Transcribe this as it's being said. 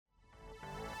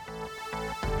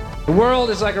The world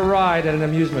is like a ride at an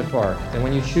amusement park, and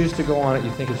when you choose to go on it,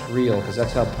 you think it's real, because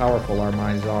that's how powerful our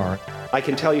minds are. I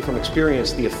can tell you from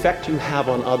experience, the effect you have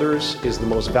on others is the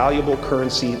most valuable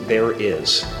currency there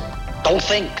is. Don't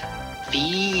think,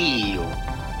 feel.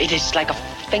 It is like a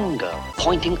finger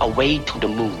pointing away to the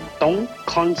moon. Don't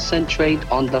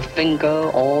concentrate on the finger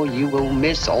or you will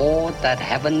miss all that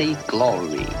heavenly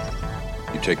glory.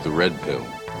 You take the red pill,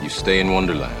 you stay in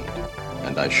Wonderland,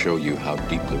 and I show you how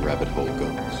deep the rabbit hole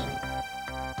goes.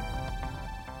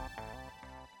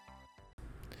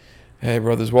 Hey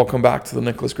brothers, welcome back to the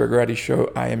Nicholas Gregoriades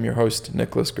Show. I am your host,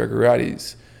 Nicholas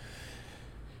Gregoriades.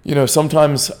 You know,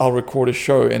 sometimes I'll record a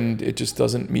show and it just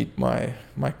doesn't meet my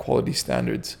quality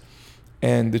standards.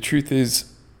 And the truth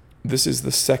is, this is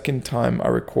the second time I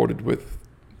recorded with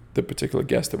the particular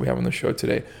guest that we have on the show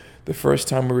today. The first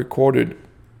time we recorded,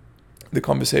 the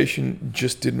conversation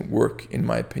just didn't work, in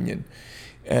my opinion.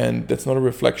 And that's not a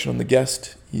reflection on the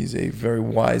guest. He's a very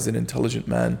wise and intelligent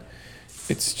man.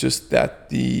 It's just that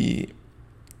the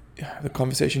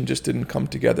conversation just didn't come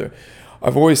together.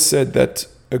 I've always said that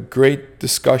a great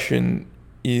discussion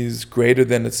is greater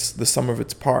than the sum of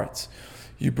its parts.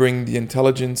 You bring the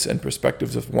intelligence and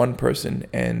perspectives of one person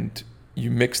and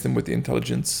you mix them with the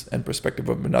intelligence and perspective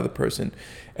of another person,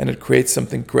 and it creates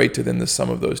something greater than the sum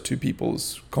of those two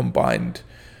people's combined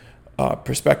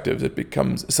perspectives. It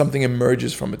becomes, something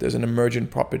emerges from it. There's an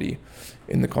emergent property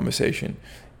in the conversation.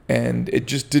 And it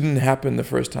just didn't happen the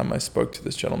first time I spoke to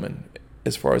this gentleman.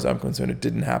 As far as I'm concerned, it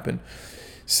didn't happen.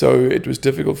 So it was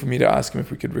difficult for me to ask him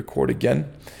if we could record again.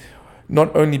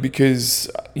 Not only because,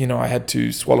 you know, I had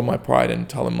to swallow my pride and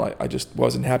tell him I just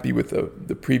wasn't happy with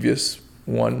the previous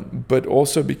one, but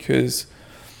also because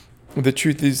the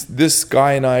truth is this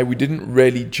guy and I, we didn't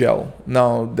really gel.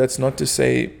 Now, that's not to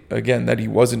say, again, that he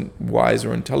wasn't wise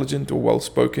or intelligent or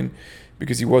well-spoken,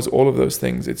 because he was all of those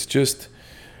things. It's just,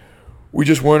 we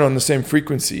just weren't on the same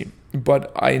frequency.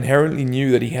 But I inherently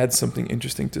knew that he had something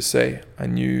interesting to say. I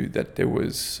knew that there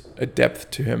was a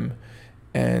depth to him.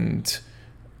 And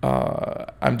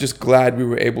I'm just glad we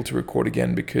were able to record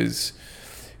again, because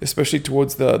especially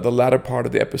towards the latter part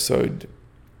of the episode,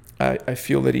 I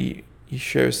feel that he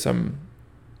shares some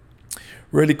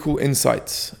really cool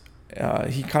insights.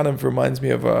 He kind of reminds me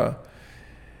of a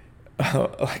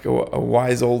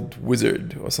wise old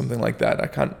wizard or something like that.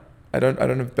 I don't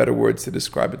have better words to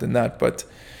describe it than that, but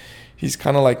he's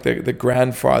kind of like the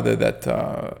grandfather that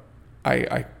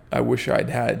I wish I'd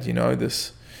had. You know,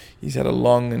 he's had a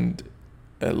long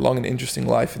and interesting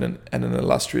life and an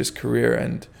illustrious career,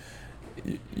 and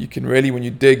you can really, when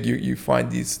you dig, you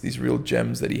find these real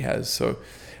gems that he has. So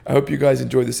I hope you guys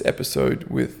enjoy this episode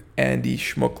with Andy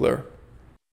Schmookler.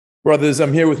 Brothers,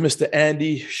 I'm here with Mr.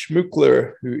 Andy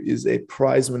Schmookler, who is a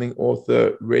prize-winning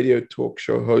author, radio talk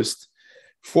show host,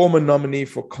 former nominee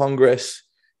for Congress,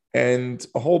 and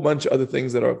a whole bunch of other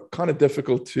things that are kind of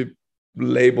difficult to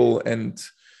label. And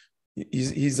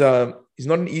he's not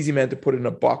an easy man to put in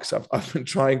a box. I've been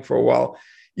trying for a while.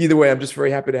 Either way, I'm just very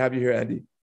happy to have you here, Andy.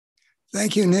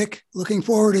 Thank you, Nick. Looking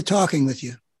forward to talking with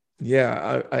you.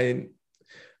 Yeah, I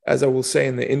as I will say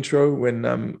in the intro when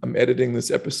I'm editing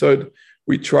this episode,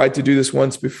 we tried to do this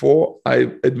once before.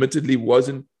 I admittedly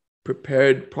wasn't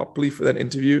prepared properly for that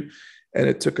interview, and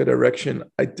it took a direction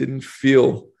I didn't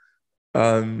feel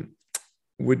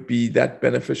would be that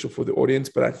beneficial for the audience.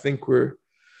 But I think we're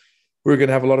going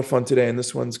to have a lot of fun today, and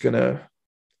this one's going to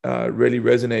really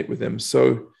resonate with them.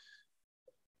 So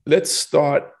let's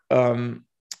start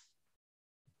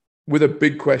with a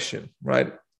big question,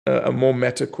 right? A more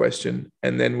meta question,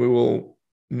 and then we will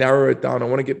narrow it down. I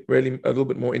want to get really a little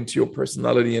bit more into your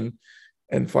personality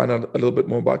and find out a little bit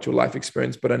more about your life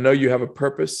experience. But I know you have a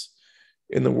purpose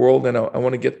in the world, and I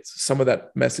want to get some of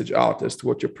that message out as to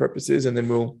what your purpose is, and then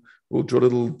we'll drill a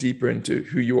little deeper into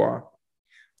who you are.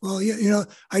 Well, you know,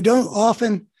 I don't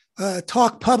often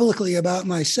talk publicly about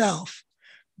myself,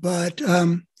 but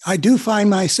I do find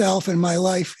myself and my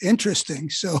life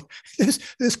interesting. So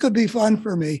this could be fun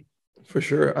for me. For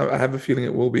sure. I have a feeling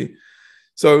it will be.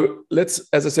 So let's,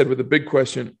 as I said, with the big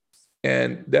question,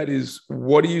 and that is,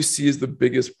 what do you see as the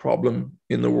biggest problem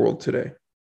in the world today?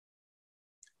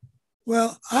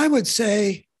 Well, I would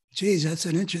say, geez,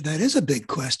 that is a big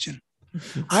question.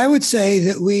 I would say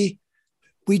that we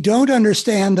don't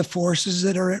understand the forces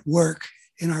that are at work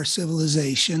in our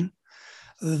civilization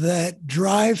that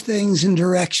drive things in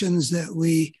directions that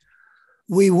we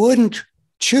wouldn't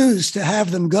choose to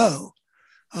have them go.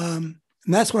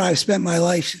 And that's what I've spent my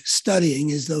life studying,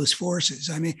 is those forces.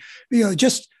 I mean, you know,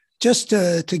 just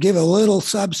to give a little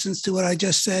substance to what I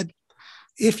just said,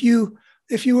 if you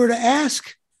were to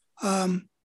ask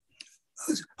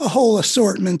a whole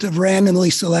assortment of randomly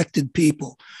selected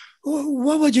people.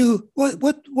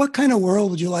 What kind of world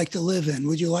would you like to live in?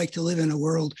 Would you like to live in a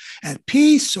world at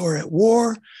peace or at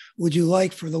war? Would you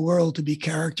like for the world to be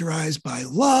characterized by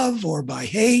love or by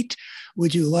hate?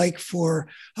 Would you like for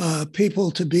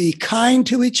people to be kind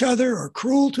to each other or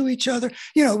cruel to each other?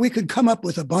 We could come up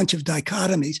with a bunch of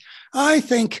dichotomies. I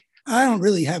think I don't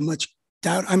really have much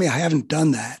doubt. I mean, I haven't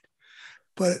done that,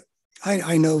 but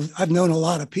I know I've known a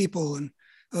lot of people and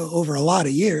over a lot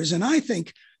of years, and I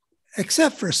think,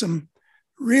 except for some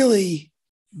really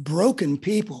broken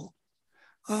people,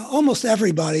 almost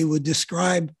everybody would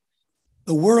describe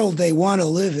the world they want to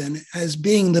live in as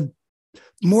being the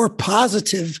more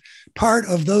positive part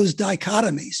of those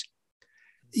dichotomies.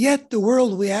 Yet the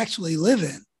world we actually live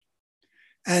in,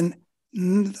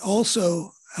 and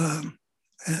also,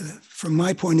 from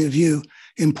my point of view,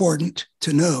 important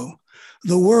to know,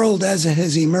 the world as it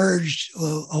has emerged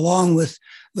along with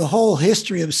the whole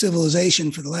history of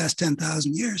civilization for the last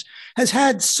 10,000 years has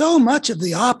had so much of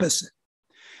the opposite.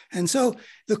 And so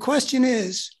the question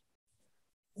is,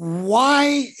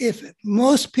 why, if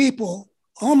most people,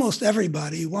 almost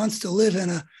everybody, wants to live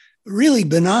in a really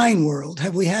benign world,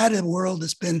 have we had a world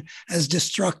that's been as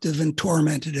destructive and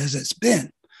tormented as it's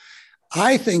been?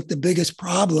 I think the biggest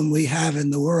problem we have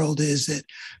in the world is that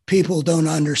people don't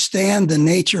understand the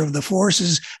nature of the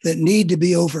forces that need to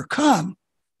be overcome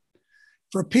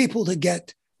for people to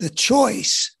get the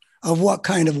choice of what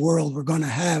kind of world we're going to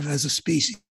have as a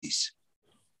species.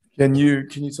 Can you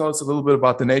tell us a little bit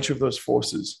about the nature of those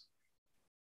forces?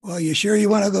 Well, you sure you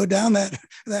want to go down that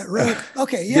road?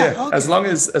 Okay, yeah. Okay. As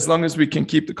long as we can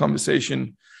keep the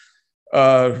conversation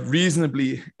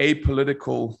reasonably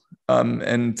apolitical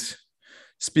and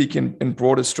speak in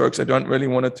broader strokes. I don't really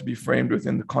want it to be framed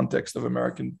within the context of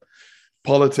American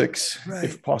politics, right,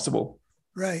 if possible.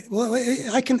 Right. Well,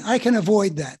 I can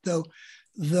avoid that, though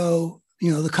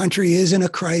the country is in a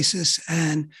crisis,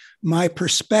 and my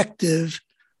perspective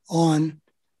on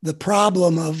the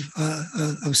problem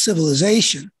of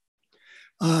civilization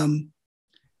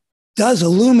does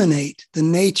illuminate the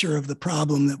nature of the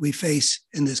problem that we face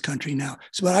in this country now.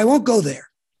 So, but I won't go there.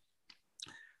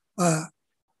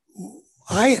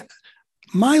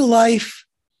 My life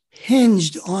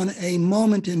hinged on a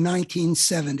moment in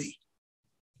 1970,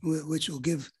 which will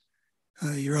give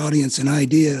your audience an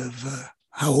idea of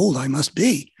how old I must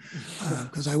be,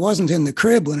 because I wasn't in the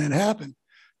crib when it happened.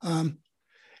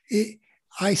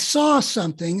 I saw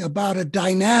something about a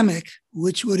dynamic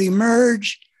which would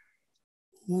emerge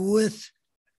with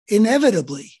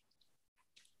inevitably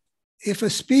if a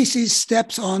species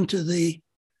steps onto the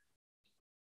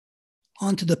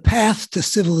path to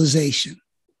civilization.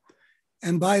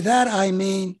 And by that, I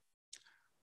mean,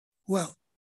 well,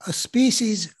 a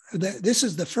species, this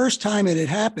is the first time it had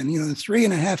happened, in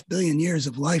 3.5 billion years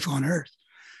of life on Earth.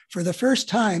 For the first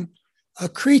time, a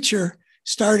creature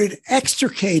started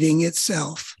extricating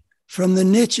itself from the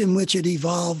niche in which it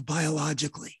evolved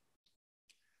biologically.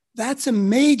 That's a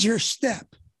major step.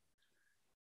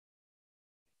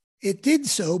 It did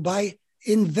so by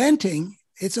inventing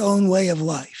its own way of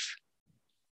life.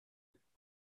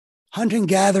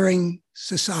 Hunting-gathering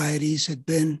societies had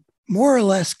been more or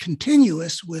less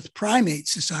continuous with primate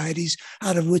societies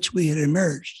out of which we had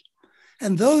emerged.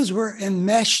 And those were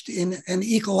enmeshed in an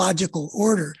ecological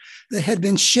order that had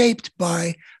been shaped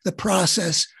by the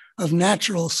process of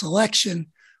natural selection,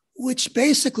 which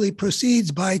basically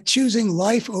proceeds by choosing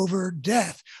life over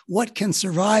death, what can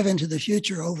survive into the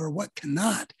future over what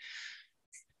cannot,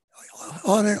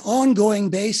 on an ongoing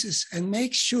basis, and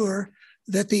make sure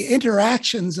that the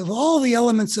interactions of all the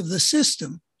elements of the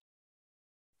system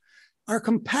are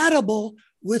compatible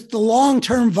with the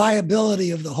long-term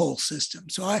viability of the whole system.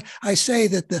 So I say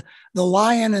that the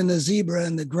lion and the zebra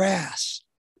and the grass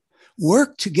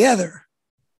work together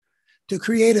to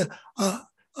create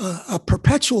a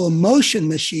perpetual motion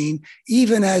machine,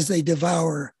 even as they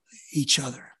devour each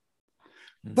other.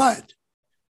 But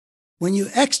when you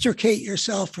extricate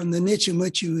yourself from the niche in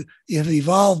which you have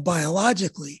evolved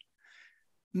biologically,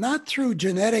 not through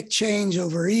genetic change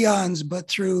over eons, but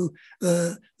through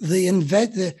the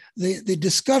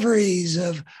discoveries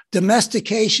of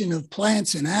domestication of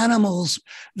plants and animals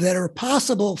that are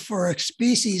possible for a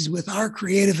species with our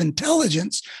creative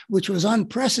intelligence, which was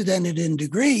unprecedented in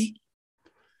degree,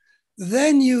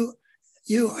 then you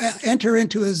enter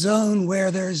into a zone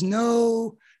where there's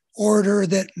no order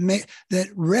that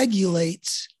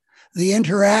regulates the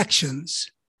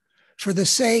interactions for the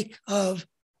sake of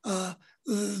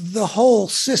the whole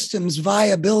system's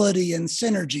viability and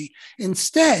synergy.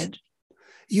 Instead,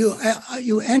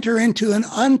 you enter into an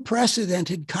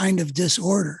unprecedented kind of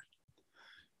disorder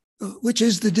which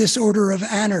is the disorder of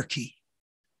anarchy.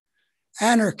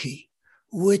 Anarchy,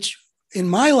 which in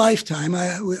my lifetime,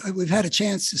 we've had a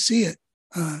chance to see it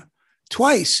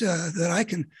twice that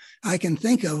I can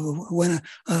think of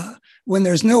when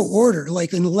there's no order,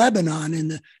 like in Lebanon in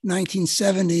the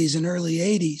 1970s and early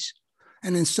 80s,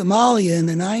 and in Somalia in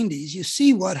the 90s. You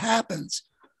see what happens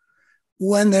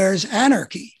when there's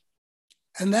anarchy,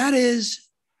 and that is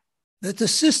that the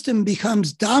system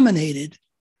becomes dominated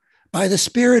by the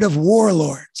spirit of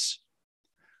warlords.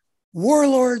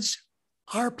 Warlords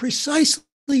are precisely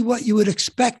what you would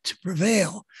expect to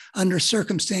prevail under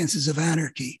circumstances of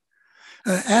anarchy.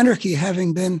 Anarchy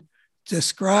having been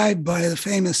described by the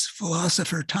famous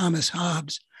philosopher Thomas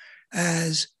Hobbes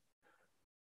as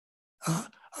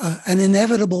an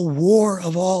inevitable war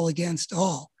of all against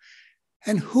all.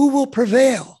 And who will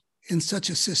prevail in such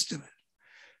a system?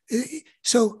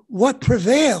 So what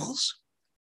prevails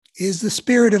is the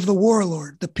spirit of the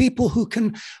warlord, the people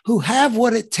who have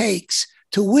what it takes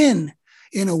to win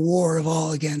in a war of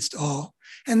all against all.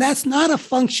 And that's not a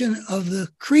function of the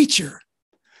creature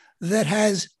that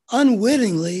has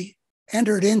unwittingly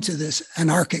entered into this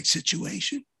anarchic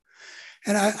situation.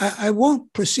 And I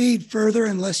won't proceed further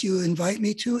unless you invite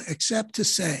me to, except to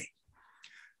say,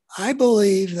 I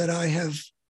believe that I have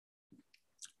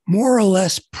more or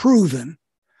less proven,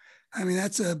 I mean,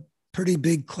 that's a pretty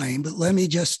big claim, but let me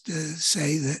just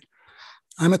say that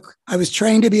I was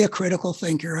trained to be a critical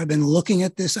thinker. I've been looking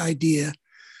at this idea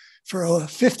for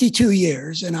 52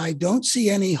 years, and I don't see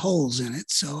any holes in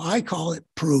it. So I call it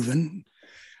proven.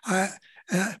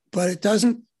 But it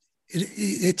doesn't,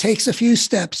 it takes a few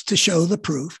steps to show the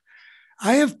proof.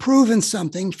 I have proven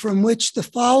something from which the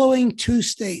following two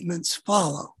statements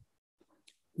follow.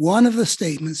 One of the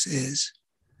statements is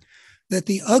that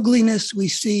the ugliness we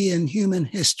see in human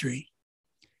history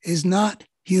is not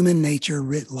human nature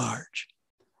writ large.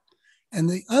 And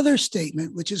the other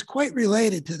statement, which is quite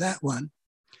related to that one,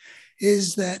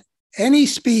 is that any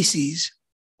species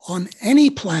on any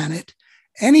planet,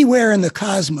 anywhere in the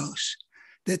cosmos,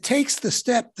 that takes the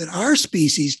step that our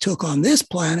species took on this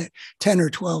planet 10 or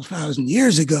 12,000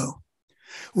 years ago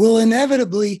will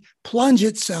inevitably plunge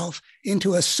itself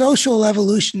into a social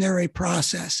evolutionary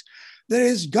process that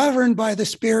is governed by the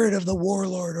spirit of the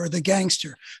warlord or the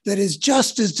gangster, that is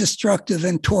just as destructive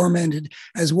and tormented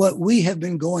as what we have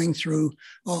been going through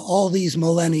all these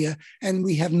millennia, and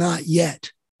we have not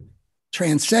yet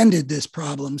transcended this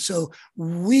problem. So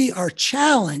we are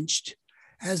challenged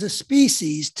as a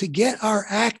species to get our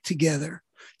act together,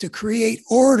 to create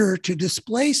order, to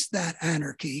displace that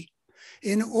anarchy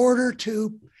in order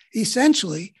to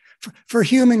essentially for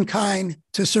humankind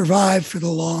to survive for the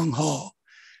long haul.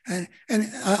 And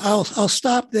I'll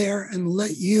stop there and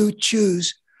let you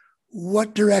choose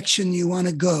what direction you want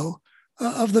to go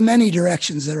of the many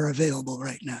directions that are available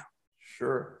right now.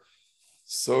 Sure.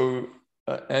 So,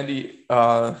 Andy,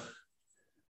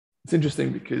 it's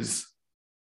interesting because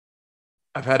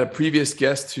I've had a previous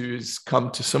guest who's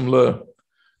come to similar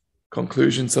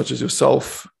conclusions, such as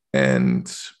yourself,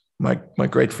 and my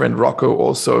great friend Rocco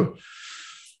also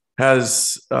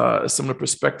has a similar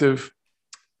perspective.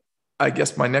 I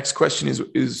guess my next question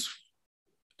is,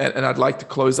 and I'd like to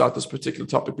close out this particular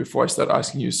topic before I start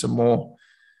asking you some more,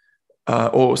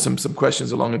 or some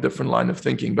questions along a different line of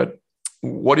thinking. But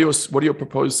what are your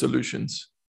proposed solutions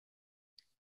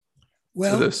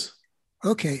to this?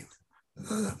 Okay,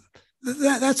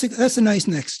 that's a nice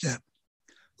next step.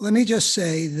 Let me just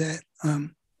say that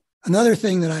another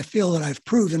thing that I feel that I've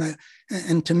proven,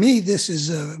 and to me this is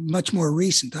much more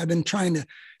recent. I've been trying to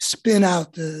spin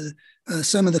out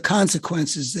some of the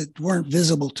consequences that weren't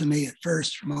visible to me at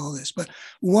first from all this. But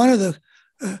one of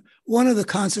the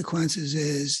consequences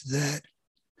is that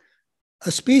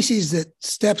a species that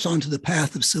steps onto the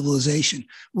path of civilization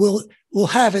will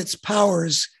have its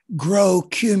powers grow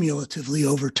cumulatively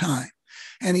over time.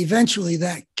 And eventually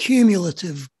that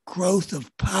cumulative growth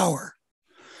of power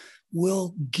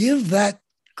will give that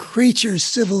creature's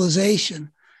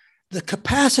civilization the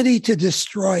capacity to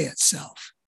destroy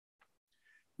itself.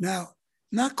 Now,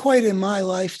 not quite in my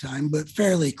lifetime, but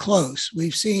fairly close,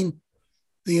 we've seen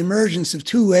the emergence of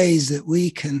two ways that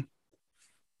we can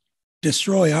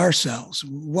destroy ourselves.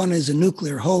 One is a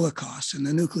nuclear holocaust, and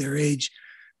the nuclear age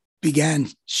began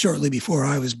shortly before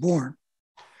I was born.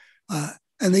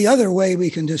 And the other way we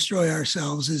can destroy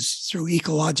ourselves is through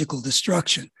ecological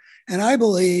destruction. And I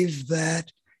believe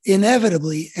that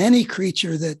inevitably any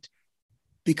creature that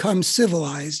becomes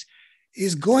civilized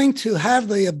is going to have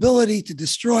the ability to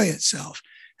destroy itself.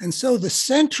 And so the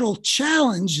central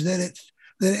challenge that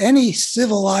any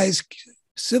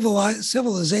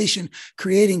civilization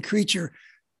creating creature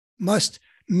must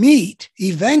meet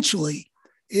eventually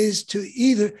is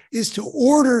to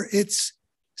order its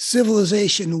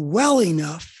civilization well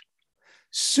enough,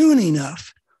 soon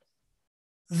enough,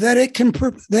 that it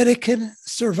can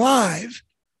survive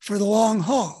for the long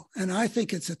haul. And I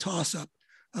think it's a toss-up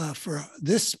for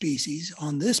this species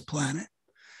on this planet.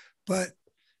 But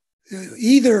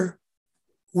either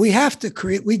we have to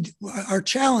create, our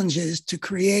challenge is to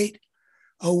create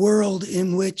a world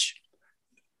in which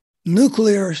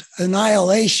nuclear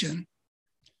annihilation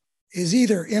is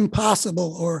either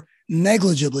impossible or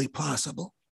negligibly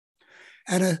possible,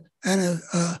 and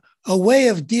a way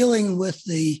of dealing with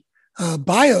the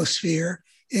biosphere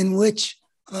in which,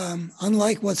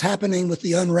 unlike what's happening with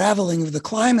the unraveling of the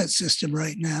climate system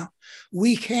right now,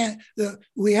 we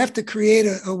have to create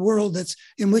a world that's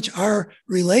in which our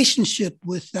relationship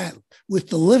with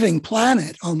the living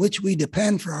planet on which we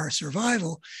depend for our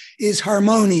survival is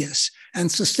harmonious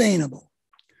and sustainable.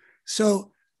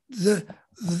 So those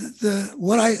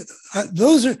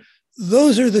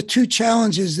are the two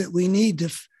challenges that we need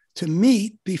to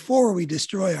meet before we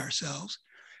destroy ourselves.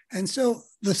 And so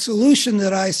the solution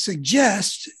that I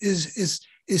suggest is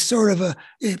sort of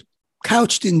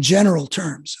couched in general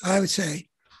terms. I would say,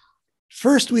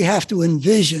 first we have to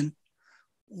envision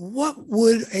what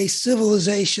would a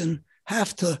civilization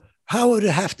how would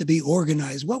it have to be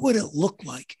organized? What would it look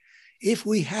like if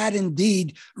we had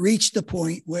indeed reached the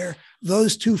point where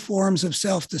those two forms of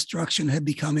self-destruction had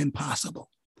become impossible?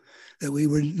 That we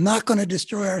were not going to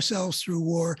destroy ourselves through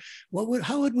war. What would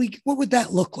that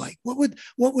look like?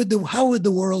 How would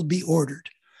the world be ordered?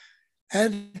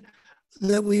 And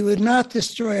that we would not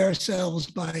destroy ourselves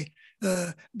by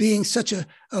being such a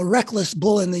reckless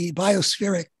bull in the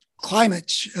biospheric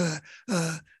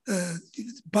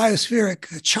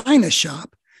China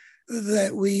shop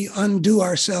that we undo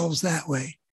ourselves that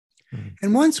way. Mm-hmm.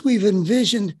 And once we've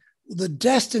envisioned the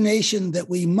destination that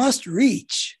we must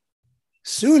reach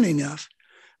soon enough,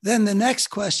 then the next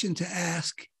question to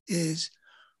ask is,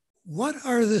 what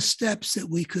are the steps that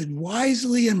we could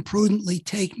wisely and prudently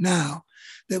take now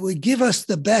that would give us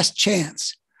the best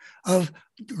chance of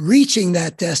reaching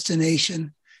that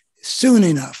destination soon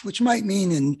enough, which might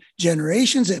mean in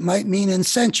generations, it might mean in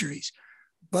centuries,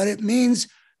 but it means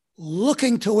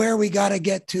looking to where we got to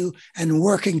get to and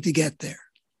working to get there.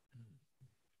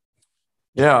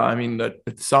 Yeah, I mean, that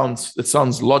it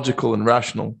sounds logical and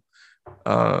rational.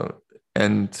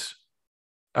 And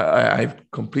I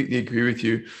completely agree with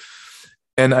you.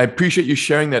 And I appreciate you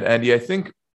sharing that, Andy. I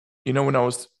think, when I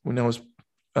was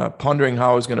pondering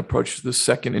how I was going to approach the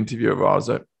second interview of ours,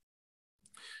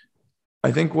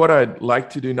 I think what I'd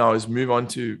like to do now is move on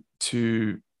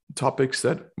to topics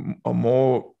that are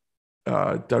more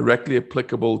directly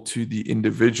applicable to the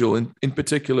individual, in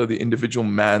particular, the individual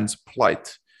man's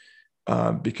plight.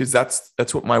 Because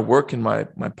that's what my work and my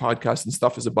podcast and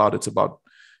stuff is about. It's about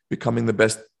becoming the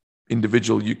best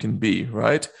individual you can be,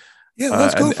 right? Yeah,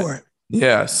 let's go for it.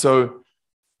 Yeah. So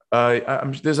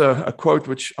there's a quote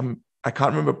which I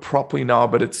can't remember properly now,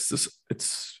 but it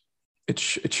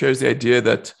shares the idea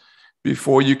that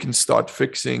before you can start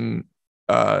fixing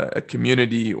a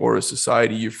community or a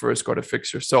society, you first got to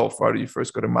fix yourself, right? You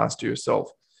first got to master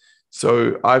yourself.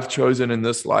 So I've chosen in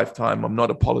this lifetime, I'm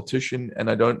not a politician and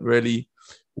I don't really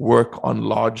work on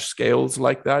large scales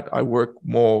like that. I work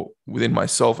more within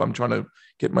myself. I'm trying to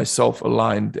get myself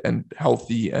aligned and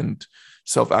healthy and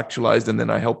self-actualized. And then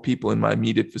I help people in my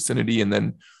immediate vicinity and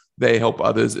then they help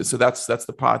others. So that's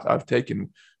the path I've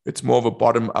taken. It's more of a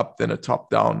bottom up than a top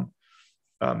down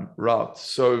route.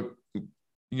 So,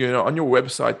 on your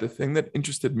website, the thing that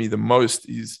interested me the most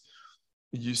is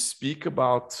you speak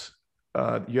about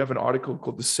you have an article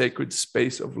called The Sacred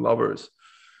Space of Lovers,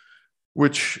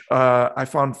 which I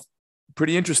found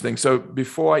pretty interesting. So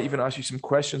before I even ask you some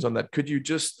questions on that, could you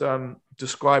just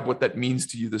describe what that means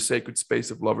to you, the sacred space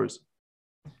of lovers?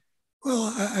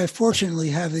 Well, I fortunately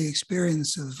have the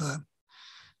experience of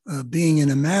being in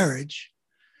a marriage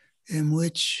in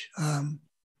which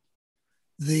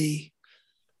the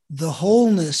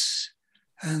wholeness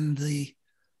and the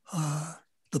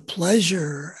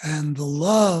pleasure and the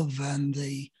love and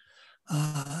the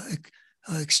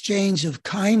exchange of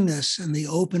kindness and the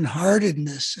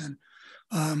open-heartedness and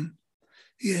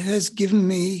it has given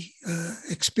me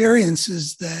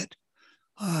experiences that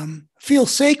feel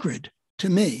sacred to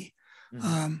me.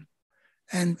 Mm-hmm.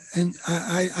 And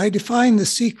I define the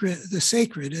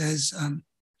sacred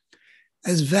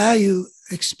as value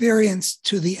experienced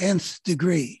to the nth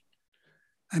degree.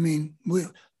 I mean,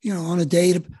 on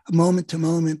a moment to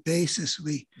moment basis,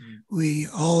 we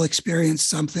all experience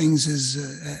some things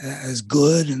as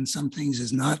good and some things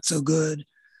as not so good.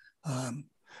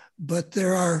 but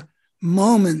there are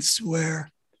moments where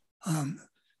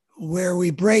we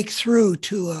break through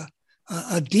to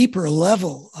a deeper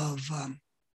level of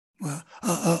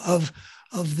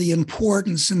the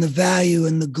importance and the value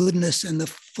and the goodness and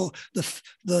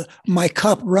the my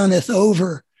cup runneth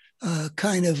over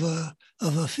kind of a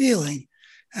feeling.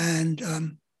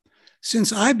 And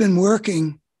since I've been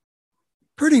working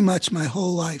pretty much my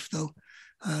whole life, though,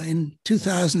 in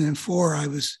 2004, I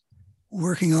was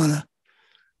working on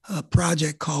a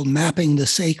project called Mapping the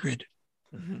Sacred,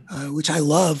 which I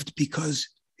loved because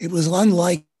it was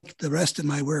unlike the rest of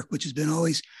my work, which has been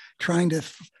always trying to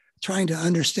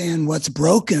understand what's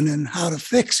broken and how to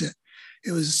fix it.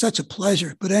 It was such a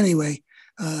pleasure. But anyway,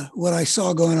 what I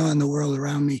saw going on in the world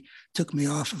around me took me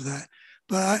off of that.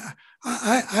 But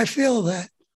I feel that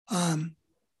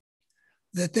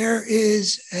that there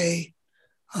is a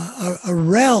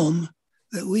realm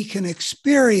that we can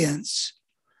experience.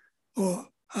 Or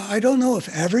I don't know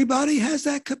if everybody has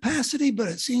that capacity, but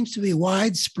it seems to be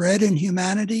widespread in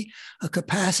humanity, a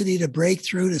capacity to break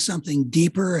through to something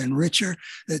deeper and richer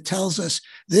that tells us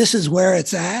this is where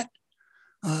it's at.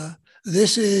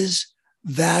 This is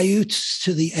value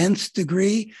to the nth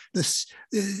degree.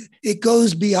 It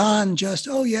goes beyond just,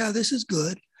 oh yeah, this is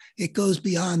good. It goes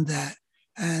beyond that.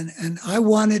 And I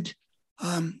wanted,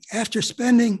 after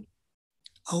spending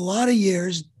a lot of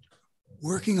years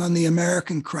working on the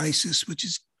American crisis, which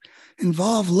is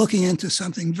involved looking into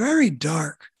something very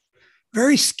dark,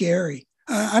 very scary.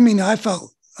 I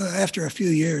felt after a few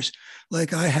years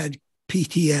like I had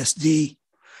PTSD.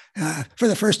 For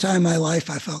the first time in my life,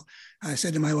 I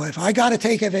said to my wife, I got to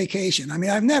take a vacation.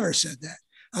 I've never said that.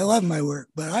 I love my work,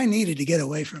 but I needed to get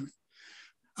away from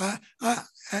it.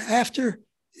 After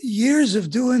years of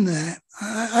doing that,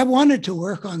 I wanted to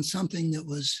work on something that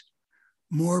was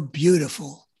more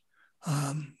beautiful,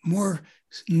 more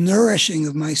nourishing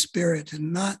of my spirit,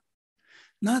 and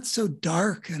not so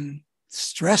dark and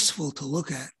stressful to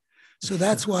look at. So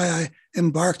that's why I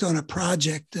embarked on a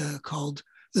project called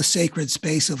The Sacred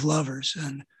Space of Lovers.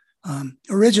 And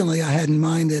originally I had in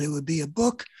mind that it would be a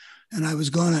book, and I was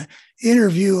going to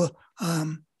interview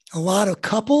a lot of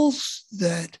couples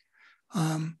that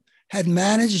had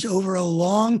managed over a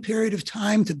long period of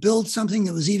time to build something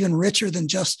that was even richer than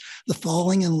just the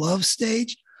falling in love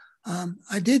stage.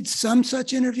 I did some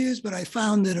such interviews, but I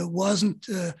found that it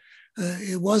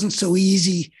wasn't so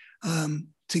easy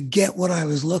to get what I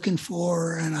was looking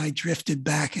for, and I drifted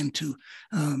back into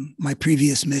my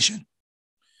previous mission.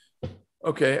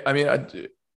 Okay,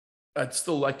 I'd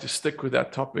still like to stick with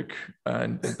that topic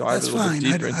and dive That's a little fine.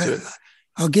 bit deeper into it.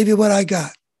 I'll give you what I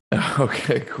got.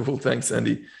 Okay, cool. Thanks,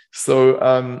 Andy.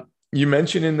 So you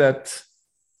mentioned in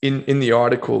the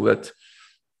article that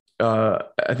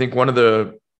I think one of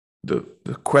the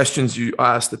questions you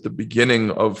asked at the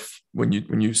beginning of when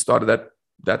you started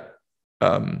that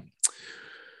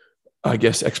I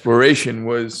guess exploration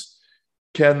was,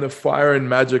 can the fire and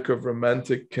magic of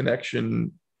romantic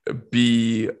connection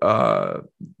be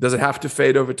does it have to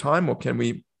fade over time, or can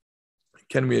we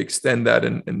extend that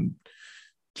and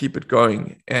keep it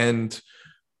going? And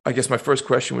I guess my first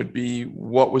question would be,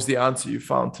 what was the answer you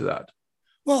found to that?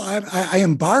 Well, I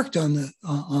embarked on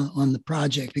the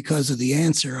project because of the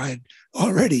answer I had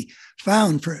already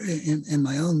found in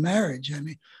my own marriage.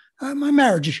 My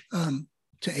marriage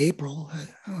to April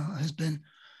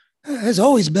has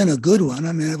always been a good one.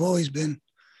 I've always been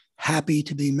happy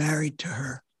to be married to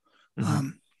her. Mm-hmm.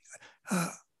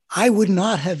 I would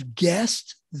not have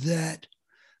guessed that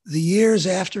the years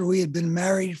after we had been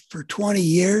married for 20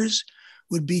 years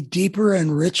would be deeper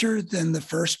and richer than the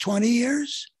first 20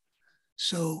 years.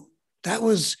 So that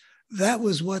was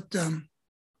what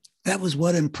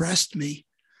impressed me,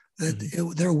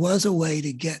 that there was a way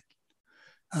to get,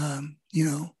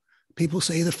 people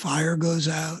say the fire goes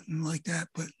out and like that,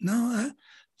 but no,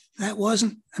 that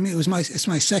wasn't. It's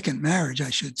my second marriage, I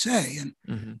should say, and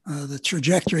the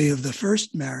trajectory of the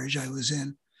first marriage I was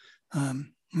in,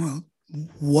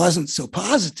 wasn't so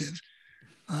positive.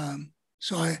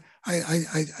 So I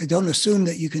don't assume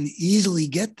that you can easily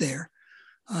get there.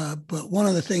 But one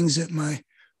of the things that my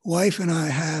wife and I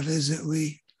have is that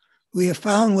we have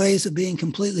found ways of being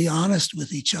completely honest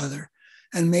with each other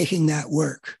and making that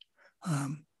work,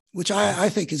 which I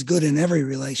think is good in every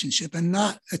relationship and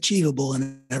not achievable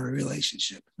in every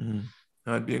relationship.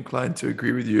 I'd be inclined to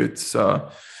agree with you. It's I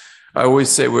always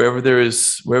say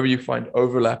wherever you find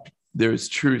overlap, there is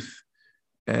truth,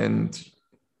 and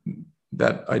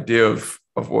that idea of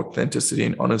authenticity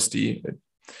and honesty,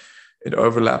 it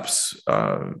overlaps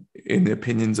in the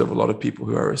opinions of a lot of people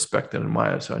who I respect and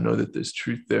admire. So I know that there's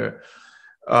truth there.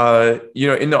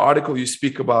 In the article, you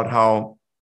speak about how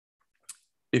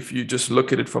if you just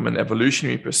look at it from an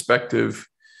evolutionary perspective,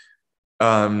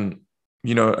 a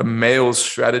male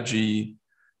strategy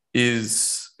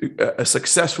is a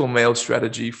successful male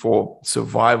strategy for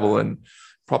survival and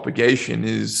propagation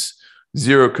is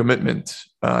zero commitment.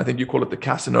 I think you call it the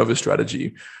Casanova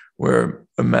strategy, where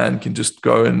a man can just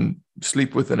go and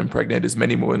sleep with and impregnate as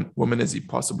many women as he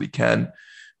possibly can.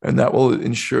 And that will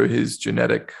ensure his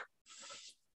genetic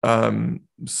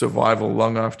survival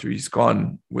long after he's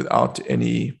gone without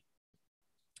any,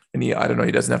 I don't know,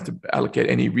 he doesn't have to allocate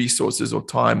any resources or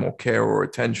time or care or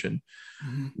attention.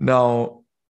 Mm-hmm. Now,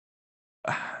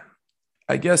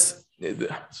 I guess this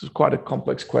is quite a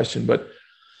complex question, but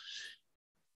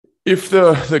if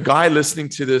the guy listening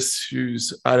to this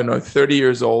who's, I don't know, 30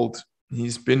 years old,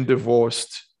 he's been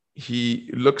divorced, he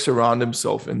looks around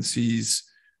himself and sees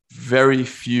very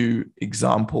few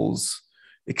examples,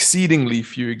 exceedingly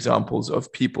few examples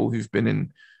of people who've been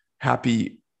in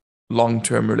happy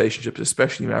long-term relationships,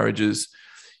 especially marriages.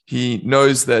 He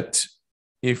knows that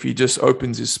if he just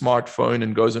opens his smartphone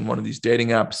and goes on one of these dating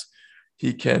apps,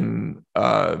 he can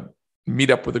meet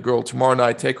up with a girl tomorrow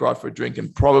night, take her out for a drink,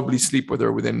 and probably sleep with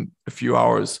her within a few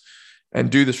hours, and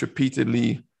do this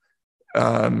repeatedly.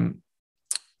 It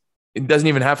doesn't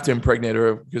even have to impregnate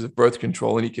her because of birth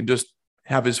control, and he can just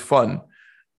have his fun.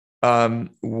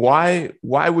 Why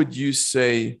would you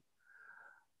say,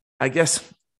 I guess,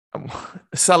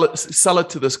 sell it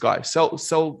to this guy, sell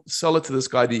it to this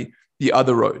guy, the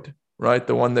other road, right?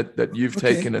 The one that you've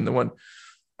taken, and the one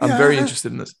I'm very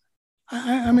interested in this.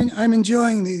 I mean, I'm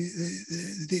enjoying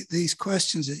these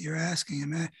questions that you're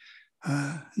asking.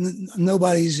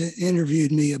 Nobody's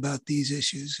interviewed me about these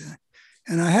issues,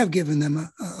 and I have given them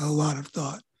a lot of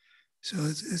thought. So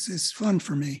it's fun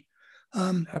for me.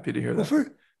 Happy to hear that. Well,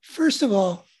 first of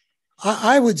all,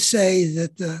 I would say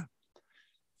that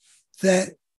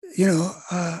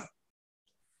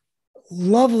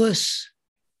loveless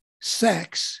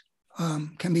sex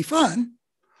can be fun.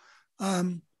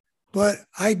 But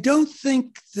I don't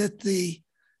think that the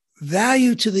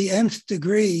value to the nth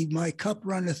degree, my cup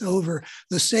runneth over,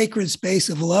 the sacred space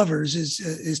of lovers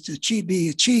is to be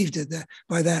achieved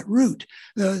by that route.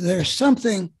 There's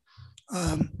something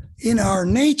in our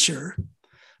nature,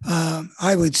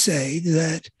 I would say,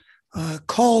 that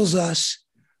calls us.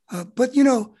 But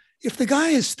if the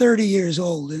guy is 30 years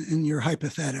old in your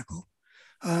hypothetical,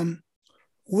 I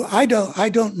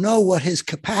don't know what his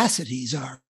capacities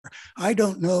are. I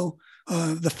don't know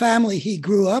the family he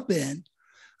grew up in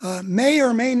may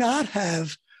or may not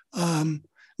have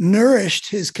nourished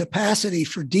his capacity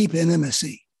for deep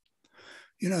intimacy.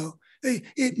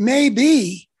 It may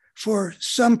be for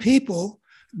some people,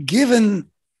 given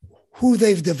who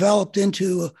they've developed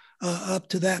into up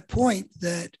to that point,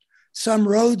 that some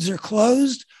roads are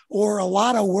closed or a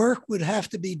lot of work would have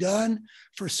to be done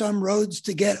for some roads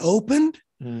to get opened.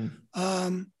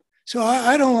 So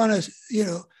I don't want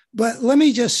to, but let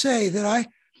me just say that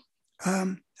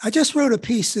I just wrote a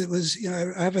piece that was,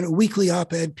 I have a weekly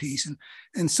op-ed piece,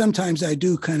 and sometimes I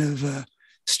do kind of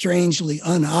strangely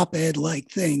un-op-ed like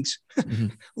things. Mm-hmm.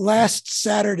 Last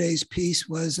Saturday's piece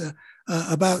was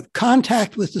about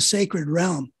contact with the sacred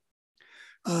realm,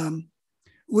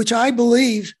 which I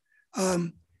believe,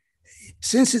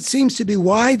 since it seems to be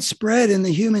widespread in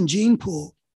the human gene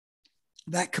pool,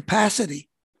 that capacity,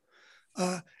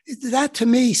 that to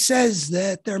me says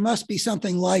that there must be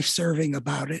something life-serving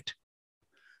about it.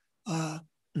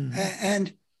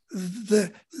 And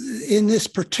in this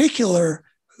particular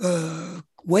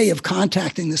way of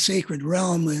contacting the sacred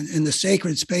realm in the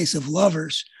sacred space of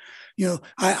lovers,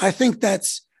 I think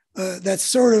that's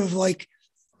sort of like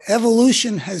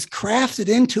evolution has crafted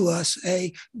into us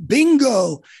a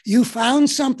bingo, you found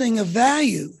something of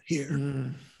value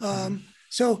here.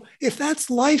 So if that's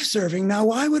life-serving, now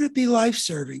why would it be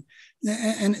life-serving?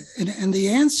 And the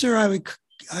answer I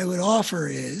would offer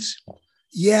is,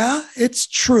 yeah, it's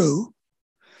true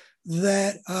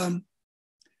that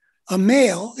a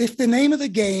male, if the name of the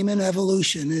game in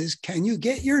evolution is, can you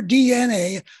get your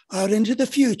DNA out into the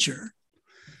future?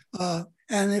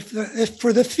 And if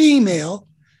for the female,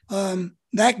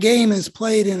 that game is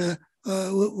played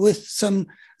with some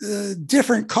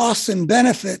different costs and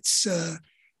benefits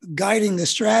guiding the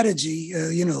strategy,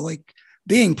 like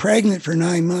being pregnant for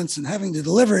 9 months and having to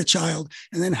deliver a child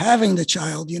and then having the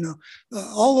child,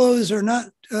 all those are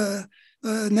not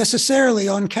necessarily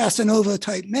on Casanova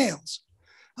type males.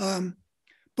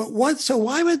 So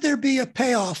why would there be a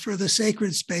payoff for the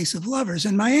sacred space of lovers?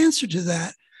 And my answer to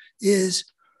that is,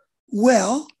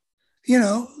 well,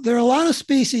 there are a lot of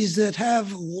species that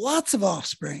have lots of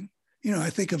offspring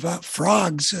I think about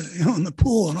frogs, in the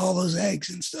pool and all those eggs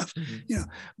and stuff,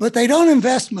 but they don't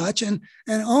invest much, and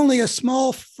only a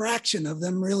small fraction of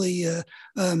them really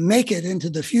make it into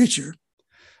the future.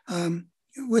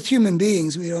 With human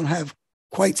beings, we don't have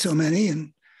quite so many,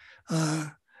 and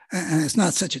it's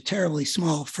not such a terribly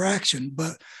small fraction.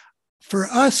 But for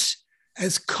us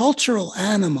as cultural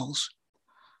animals,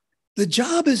 the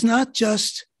job is not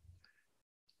just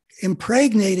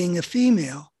impregnating a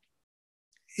female.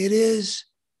 It is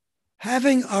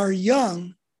having our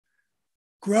young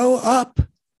grow up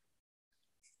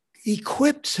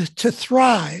equipped to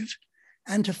thrive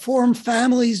and to form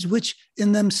families which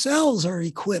in themselves are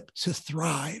equipped to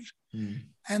thrive.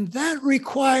 And that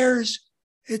requires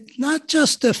it not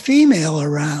just a female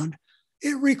around,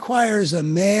 it requires a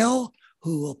male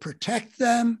who will protect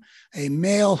them, a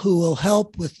male who will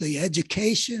help with the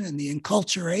education and the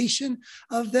enculturation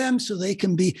of them so they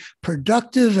can be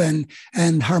productive and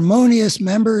harmonious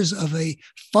members of a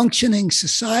functioning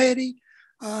society.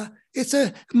 It's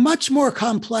a much more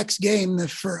complex game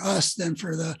for us than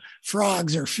for the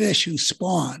frogs or fish who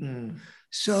spawn.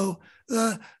 So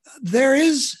there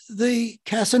is the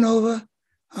Casanova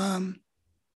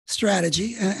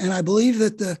strategy, and I believe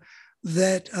that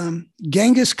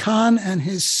Genghis Khan and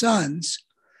his sons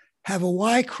have a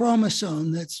Y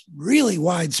chromosome that's really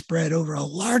widespread over a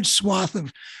large swath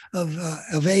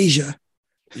of Asia.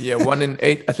 Yeah, 1 in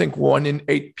 8. I think 1 in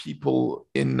 8 people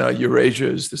in Eurasia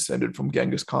is descended from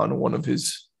Genghis Khan, one of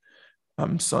his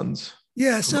sons.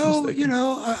 Yeah, so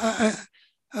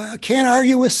I can't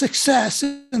argue with success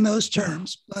in those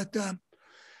terms, but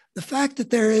the fact that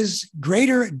there is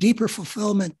greater, deeper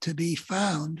fulfillment to be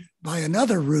found by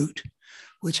another route,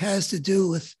 which has to do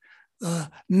with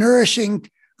nourishing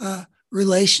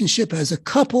relationship as a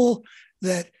couple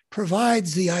that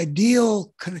provides the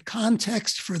ideal kind of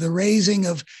context for the raising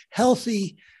of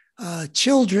healthy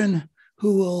children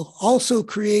who will also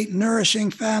create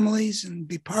nourishing families and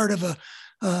be part of a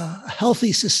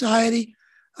healthy society.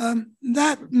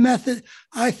 That method,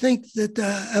 I think that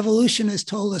evolution has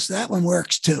told us that one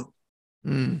works too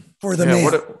for the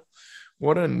male.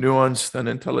 What a nuanced and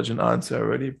intelligent answer. I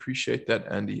really appreciate that,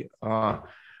 Andy. I'm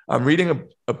reading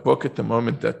a book at the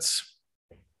moment that's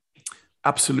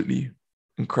absolutely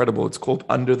incredible. It's called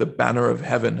Under the Banner of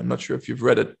Heaven. I'm not sure if you've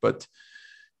read it, but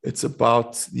it's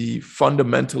about the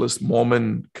fundamentalist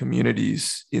Mormon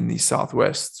communities in the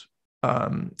southwestern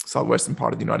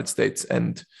part of the United States.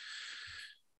 And,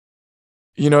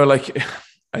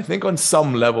 I think on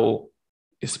some level,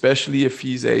 especially if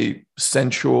he's a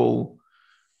sensual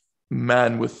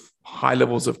man with high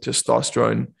levels of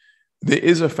testosterone, there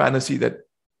is a fantasy that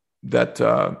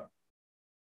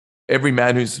every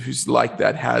man who's like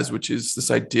that has, which is this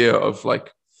idea of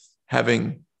like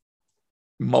having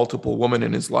multiple women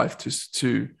in his life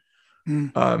to I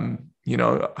don't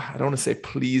want to say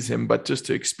please him, but just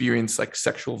to experience like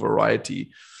sexual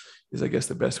variety is, I guess,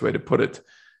 the best way to put it.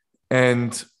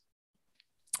 And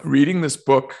reading this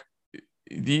book,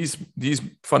 these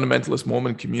fundamentalist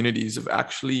Mormon communities have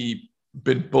actually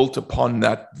been built upon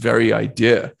that very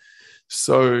idea.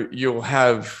 So you'll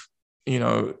have,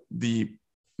 the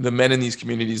men in these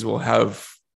communities will have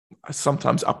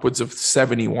sometimes upwards of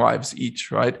 70 wives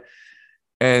each, right?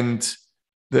 And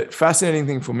the fascinating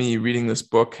thing for me reading this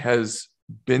book has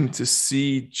been to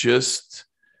see just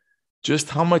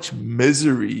how much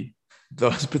misery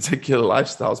those particular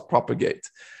lifestyles propagate.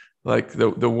 Like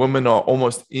the women are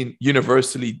almost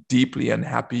universally deeply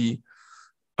unhappy.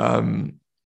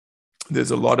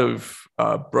 There's a lot of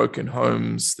broken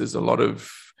homes. There's a lot of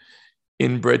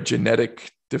inbred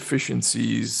genetic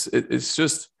deficiencies. It's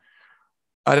just,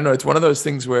 I don't know. It's one of those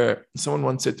things where someone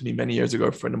once said to me many years ago,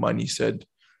 a friend of mine, he said,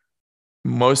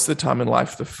 most of the time in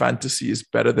life, the fantasy is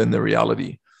better than the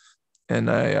reality. And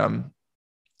I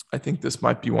think this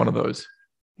might be one of those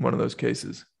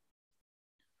cases.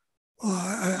 Well,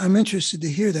 I'm interested to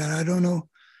hear that. I don't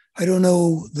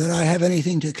know that I have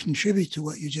anything to contribute to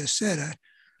what you just said.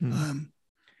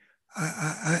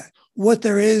 What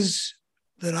there is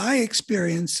that I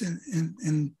experience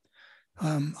in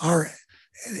our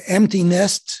empty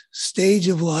nest stage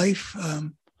of life,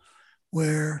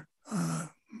 where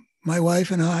my wife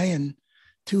and I and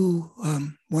 2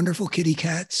 wonderful kitty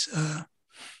cats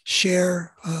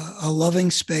share a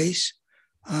loving space.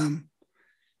 I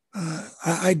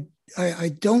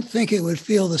don't think it would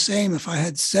feel the same if I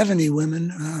had 70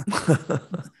 women,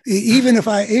 even if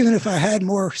I had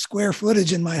more square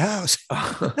footage in my house.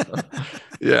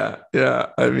 Yeah.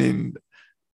 I mean,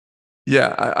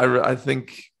 I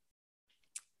think,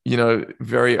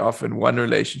 very often one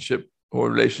relationship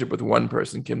with one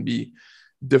person can be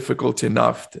difficult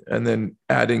enough, and then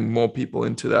adding more people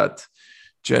into that,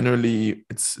 generally,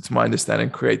 it's my understanding,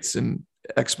 creates an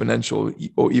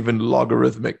exponential or even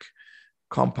logarithmic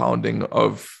compounding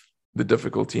of the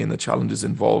difficulty and the challenges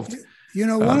involved.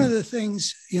 One of the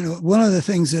things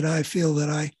that I feel that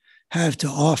I have to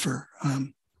offer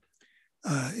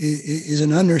is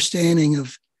an understanding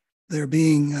of there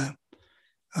being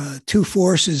two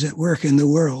forces at work in the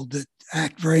world that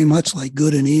act very much like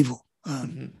good and evil.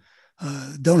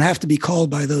 Don't have to be called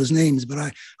by those names,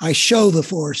 but I show the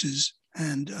forces.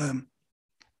 And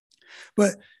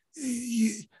but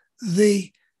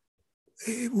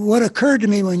what occurred to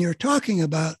me when you're talking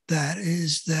about that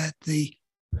is that the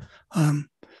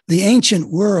ancient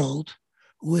world,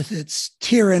 with its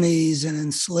tyrannies and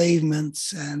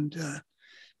enslavements and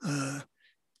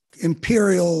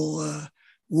imperial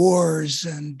wars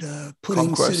and putting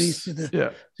Conquest. cities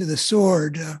to the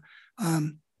sword.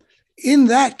 In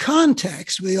that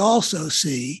context, we also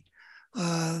see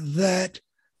that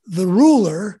the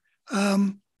ruler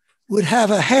would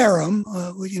have a harem.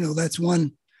 That's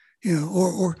one.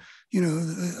 Or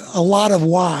a lot of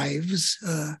wives,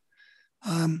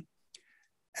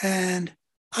 and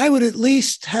I would at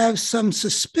least have some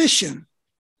suspicion.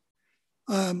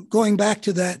 Going back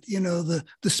to that,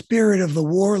 the spirit of the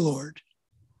warlord.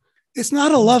 It's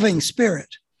not a loving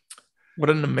spirit. What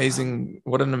an amazing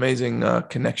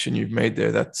connection you've made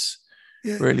there. That's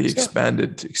really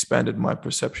expanded my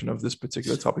perception of this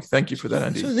particular topic. Thank you for that,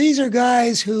 Andy. So these are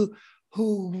guys who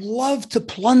love to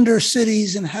plunder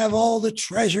cities and have all the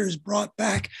treasures brought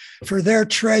back for their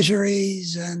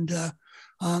treasuries, and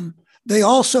they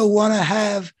also want to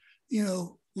have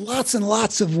lots and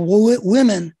lots of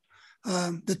women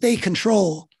that they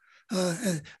control,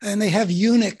 and they have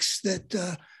eunuchs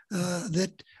that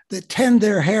tend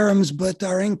their harems but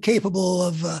are incapable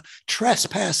of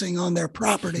trespassing on their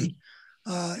property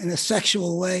in a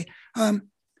sexual way.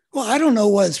 Well, I don't know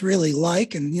what it's really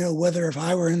like, and whether if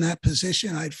I were in that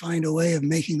position, I'd find a way of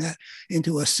making that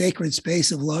into a sacred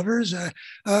space of lovers.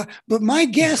 But my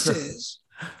guess is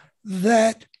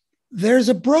that there's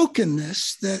a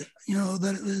brokenness that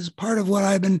that is part of what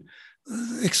I've been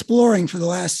exploring for the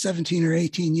last 17 or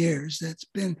 18 years. That's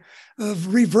been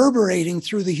reverberating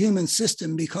through the human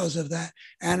system because of that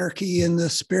anarchy and the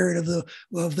spirit of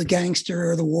the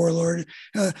gangster or the warlord.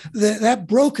 That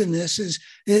brokenness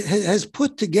has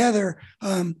put together,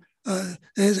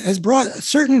 has brought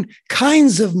certain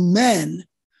kinds of men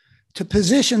to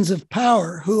positions of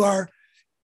power who are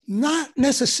not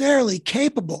necessarily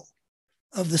capable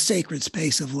of the sacred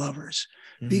space of lovers,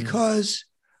 because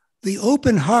the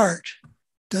open heart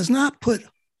does not put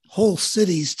whole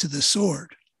cities to the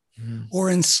sword or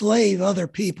enslave other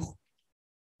people.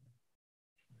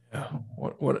 Yeah.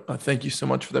 Thank you so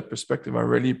much for that perspective. I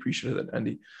really appreciate it,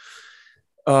 Andy.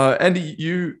 Andy,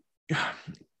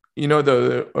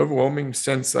 the overwhelming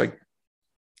sense I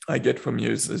get from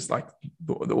you is like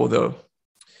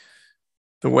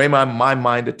the way my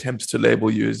mind attempts to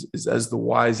label you is as the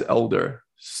wise elder.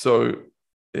 So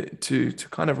to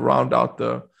kind of round out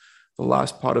the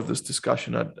last part of this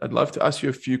discussion, I'd love to ask you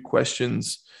a few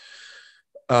questions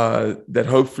that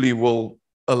hopefully will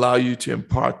allow you to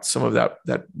impart some of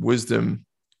that wisdom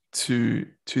to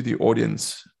the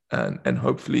audience, and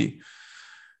hopefully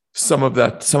some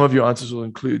of your answers will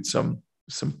include some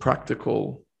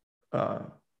practical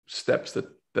steps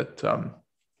that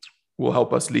will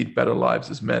help us lead better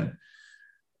lives as men.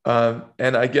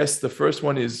 And I guess the first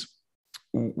one is,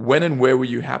 when and where were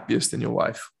you happiest in your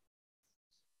life?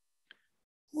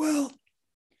 Well,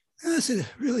 that's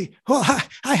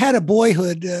I had a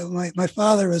boyhood. My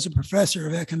father was a professor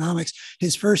of economics.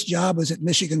 His first job was at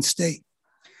Michigan State,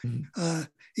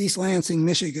 East Lansing,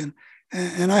 Michigan.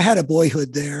 And I had a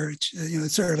boyhood there.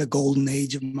 It's sort of a golden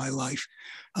age of my life.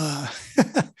 I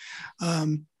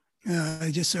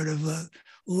just sort of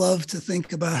love to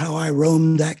think about how I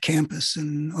roamed that campus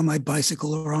and on my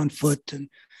bicycle or on foot, and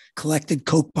collected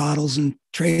Coke bottles and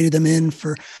traded them in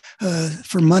for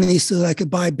money so that I could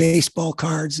buy baseball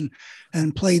cards,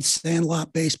 and played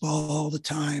sandlot baseball all the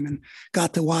time, and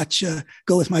got to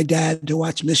go with my dad to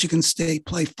watch Michigan State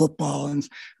play football. And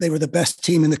they were the best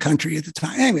team in the country at the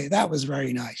time. Anyway, that was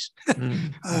very nice.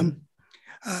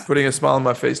 Putting a smile on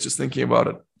my face just thinking about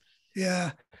it.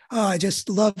 Yeah. Oh, I just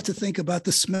love to think about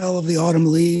the smell of the autumn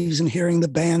leaves and hearing the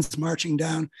bands marching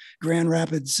down Grand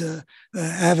Rapids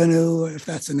Avenue, if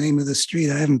that's the name of the street.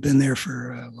 I haven't been there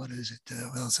for,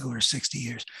 it's over 60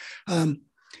 years.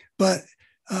 But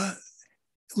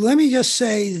let me just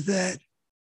say that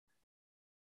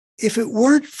if it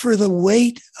weren't for the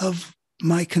weight of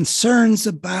my concerns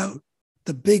about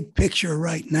the big picture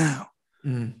right now,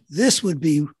 this would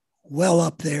be well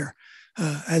up there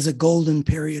as a golden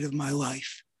period of my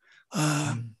life.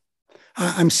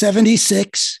 I'm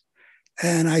 76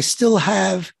 and I still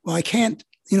have, well, I can't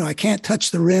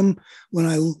touch the rim when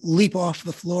I leap off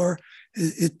the floor.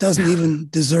 It doesn't even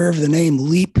deserve the name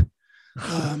leap.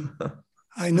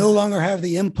 I no longer have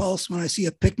the impulse when I see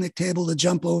a picnic table to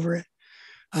jump over it.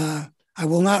 I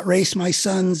will not race my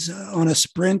sons on a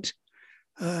sprint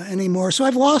anymore. So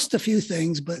I've lost a few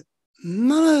things, but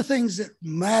none of the things that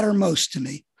matter most to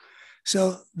me.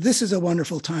 So this is a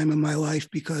wonderful time in my life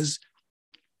because,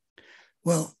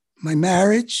 well, my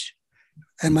marriage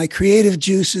and my creative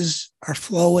juices are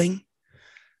flowing,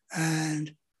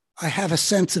 and I have a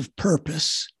sense of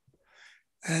purpose.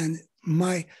 And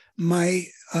my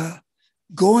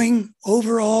going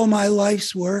over all my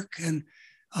life's work and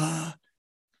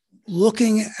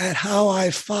looking at how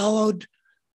I followed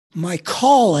my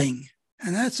calling,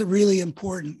 and that's a really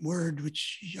important word,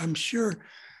 which I'm sure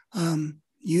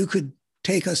you could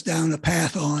take us down a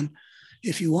path on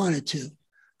if you wanted to.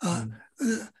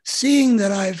 Seeing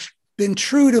that I've been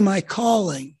true to my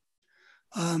calling.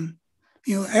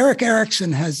 Eric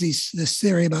Erickson has this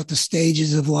theory about the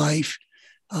stages of life.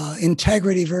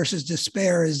 Integrity versus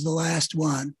despair is the last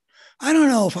one. I don't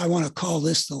know if I want to call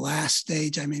this the last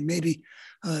stage. I mean, maybe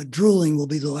drooling will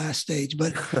be the last stage,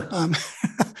 but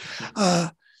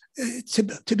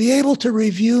to be able to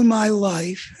review my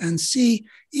life and see,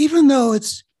 even though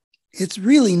it's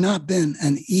really not been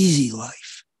an easy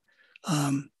life.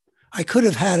 I could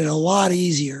have had it a lot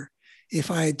easier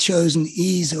if I had chosen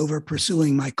ease over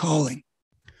pursuing my calling.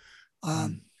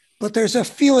 But there's a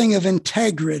feeling of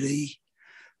integrity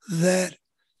that,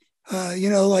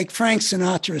 like Frank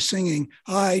Sinatra singing,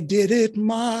 "I did it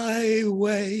my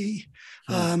way."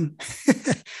 I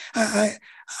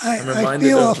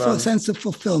feel a sense of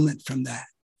fulfillment from that.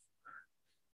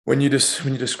 When you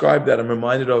describe that, I'm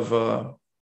reminded of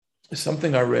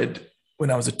something I read when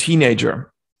I was a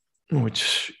teenager,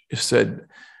 which said,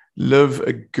 "Live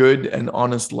a good and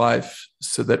honest life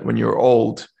so that when you're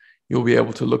old, you'll be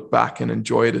able to look back and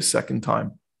enjoy it a second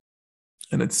time."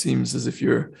 And it seems as if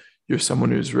you're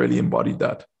someone who's really embodied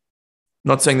that.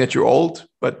 Not saying that you're old,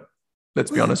 but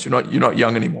let's be honest, you're not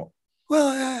young anymore. Well,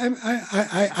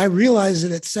 I realize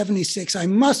that at 76, I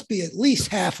must be at least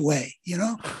halfway,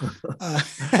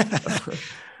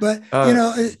 But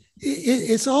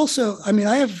it's also, I mean,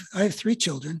 I have 3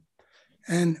 children,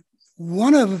 and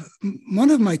one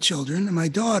of my children, my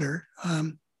daughter,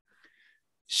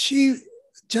 she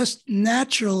just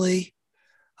naturally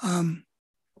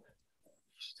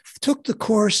took the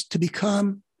course to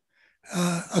become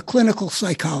a clinical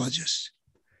psychologist,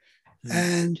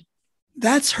 and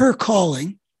that's her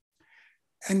calling.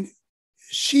 And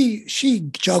she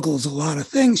juggles a lot of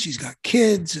things. She's got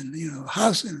kids and,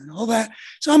 house and all that.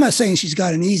 So I'm not saying she's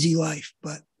got an easy life,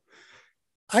 but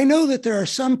I know that there are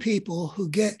some people who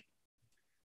get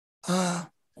a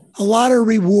lot of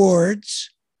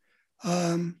rewards,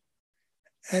 and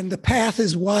the path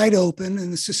is wide open,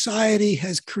 and the society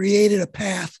has created a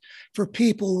path for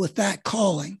people with that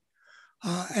calling.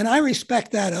 And I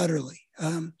respect that utterly.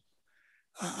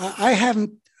 I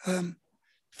haven't,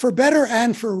 for better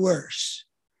and for worse,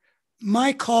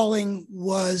 my calling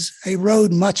was a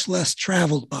road much less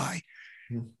traveled by,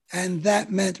 and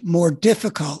that meant more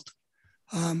difficult.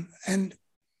 And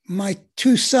my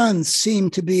 2 sons seem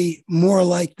to be more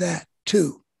like that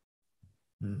too.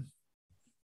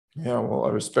 Yeah, well, I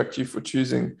respect you for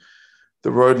choosing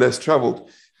the road less traveled.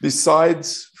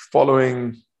 Besides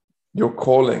following your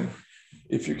calling,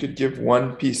 if you could give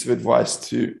one piece of advice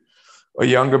to a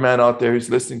younger man out there who's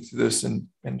listening to this and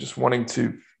just wanting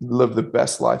to live the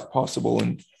best life possible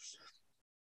and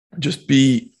just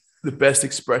be the best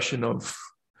expression of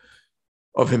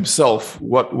himself,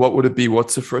 what would it be?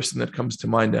 What's the first thing that comes to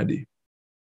mind, Andy?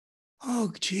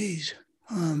 Oh, geez.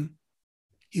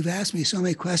 You've asked me so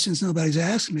many questions nobody's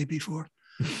asked me before.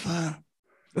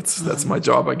 That's my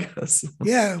job, I guess.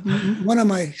 Yeah. One of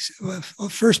my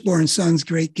firstborn son's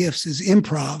great gifts is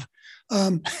improv.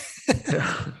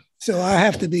 So I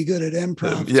have to be good at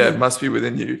improv. Yeah, too. It must be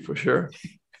within you for sure.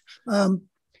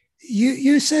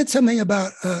 You said something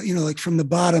about, like from the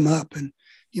bottom up and,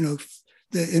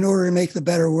 in order to make the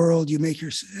better world, you make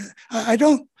your,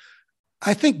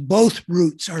 I think both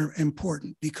routes are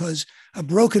important because a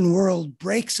broken world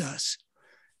breaks us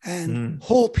and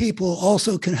whole people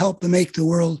also can help to make the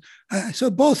world. So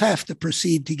both have to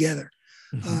proceed together.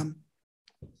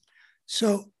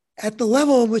 So at the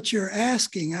level of which you're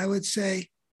asking, I would say,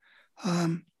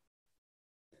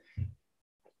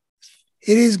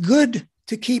 it is good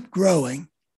to keep growing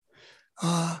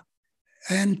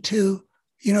and to,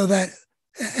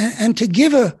 and to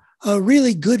give a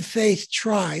really good faith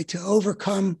try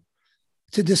to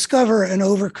discover and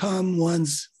overcome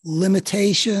one's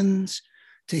limitations,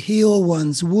 to heal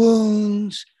one's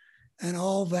wounds, and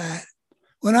all that.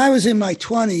 When I was in my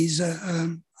 20s,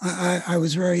 I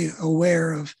was very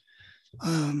aware of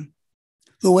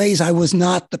the ways I was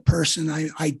not the person I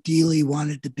ideally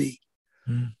wanted to be.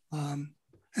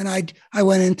 And I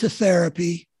went into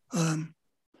therapy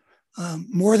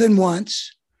more than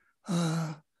once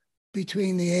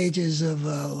between the ages of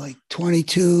like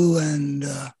 22 and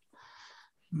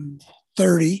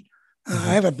 30.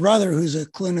 I have a brother who's a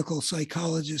clinical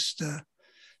psychologist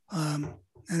and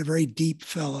a very deep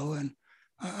fellow. And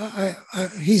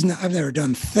I've never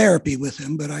done therapy with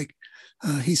him, but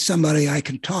he's somebody I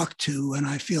can talk to, and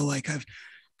I feel like I've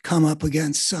come up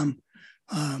against some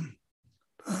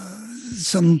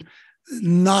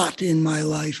knot in my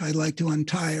life I'd like to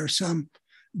untie, or some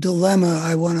dilemma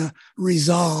I want to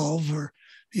resolve, or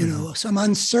some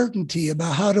uncertainty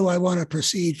about how do I want to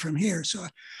proceed from here. So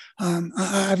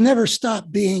I've never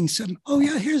stopped being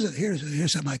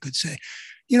here's something I could say.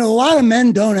 A lot of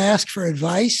men don't ask for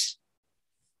advice.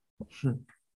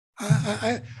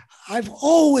 I've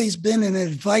always been an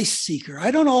advice seeker.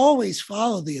 I don't always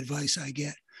follow the advice I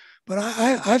get, but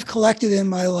I've collected in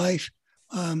my life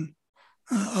a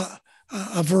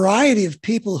variety of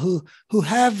people who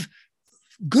have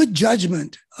good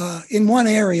judgment in one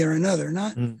area or another,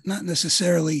 not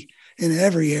necessarily in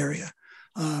every area.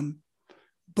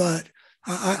 But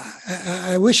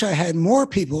I wish I had more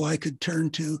people I could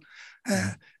turn to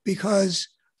because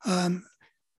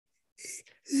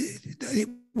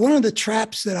one of the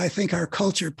traps that I think our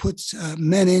culture puts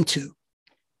men into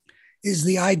is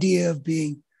the idea of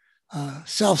being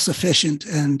self-sufficient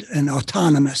and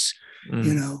autonomous.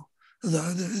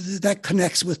 That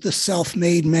connects with the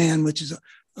self-made man, which is,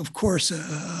 of course,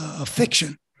 a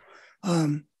fiction.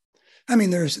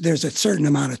 There's a certain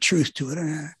amount of truth to it.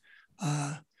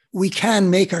 We can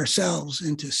make ourselves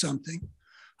into something.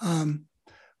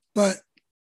 But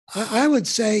I would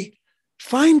say,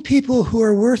 find people who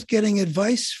are worth getting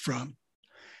advice from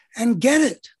and get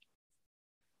it.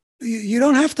 You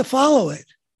don't have to follow it,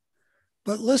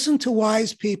 but listen to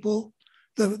wise people,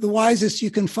 the wisest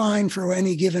you can find for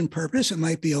any given purpose. It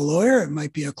might be a lawyer, it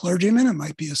might be a clergyman, it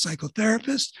might be a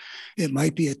psychotherapist, it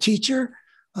might be a teacher.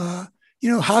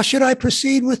 How should I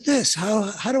proceed with this?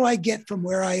 How do I get from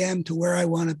where I am to where I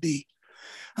want to be?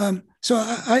 So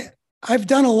I've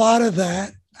done a lot of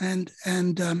that, and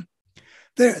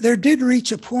there did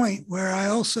reach a point where I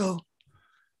also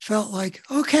felt like,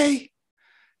 okay,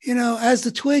 as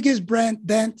the twig is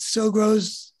bent, so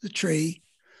grows the tree.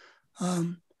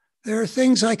 There are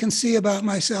things I can see about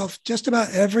myself just about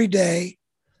every day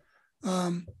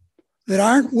that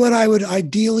aren't what I would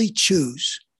ideally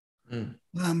choose.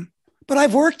 But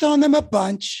I've worked on them a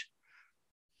bunch.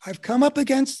 I've come up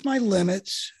against my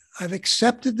limits. I've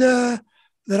accepted that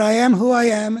I am who I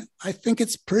am. I think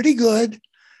it's pretty good.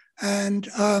 And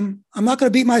I'm not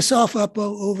going to beat myself up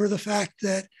over the fact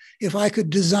that if I could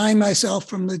design myself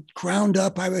from the ground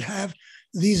up, I would have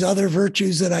these other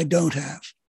virtues that I don't have.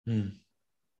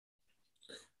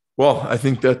 Well, I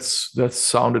think that's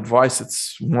sound advice.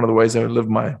 It's one of the ways I live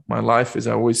my life is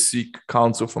I always seek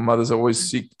counsel from others. I always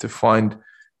seek to find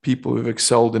people who've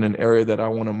excelled in an area that I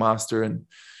want to master and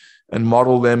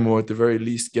model them, or at the very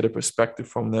least get a perspective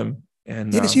from them.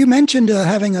 And yes, you mentioned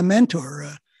having a mentor.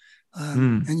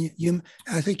 And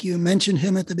I think you mentioned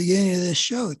him at the beginning of this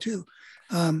show too.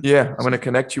 I'm going to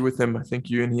connect you with him. I think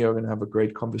you and he are going to have a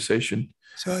great conversation.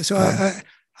 So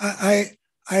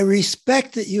I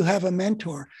respect that you have a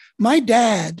mentor. My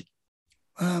dad,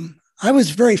 I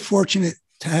was very fortunate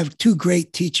to have two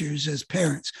great teachers as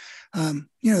parents.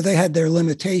 They had their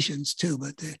limitations too,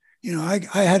 but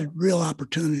I had real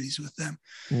opportunities with them.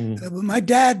 But my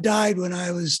dad died when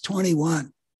I was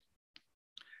 21,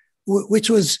 which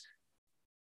was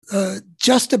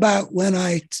just about when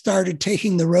I started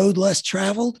taking the road less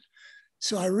traveled.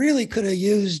 So I really could have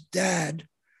used Dad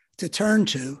to turn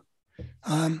to.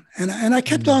 And I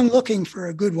kept on looking for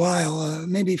a good while,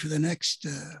 maybe for the next,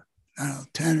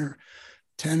 10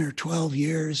 or 12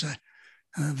 years.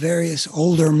 Various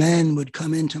older men would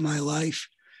come into my life.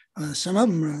 Some of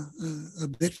them are a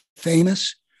bit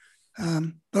famous,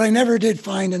 but I never did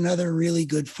find another really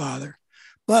good father.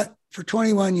 But for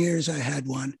 21 years, I had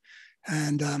one.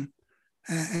 And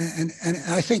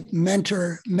I think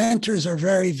mentors are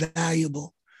very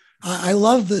valuable. I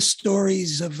love the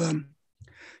stories of,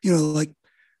 like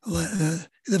the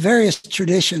various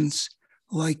traditions,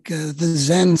 the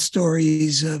Zen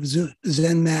stories of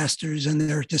Zen masters and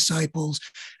their disciples,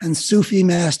 and Sufi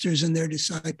masters and their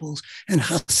disciples, and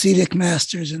Hasidic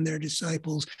masters and their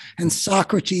disciples, and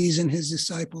Socrates and his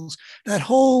disciples. That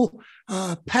whole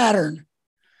pattern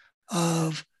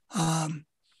of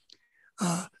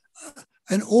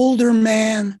an older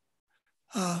man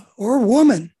or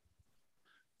woman.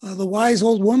 The wise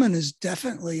old woman is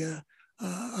definitely a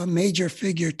major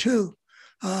figure too,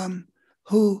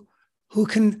 who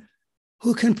can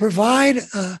provide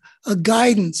a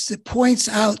guidance that points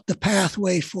out the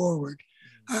pathway forward.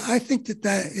 I think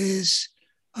that is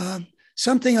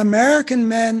something American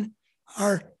men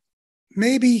are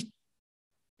maybe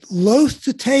loath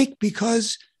to take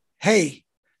because, hey,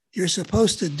 you're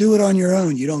supposed to do it on your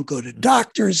own. You don't go to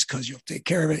doctors because you'll take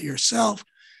care of it yourself.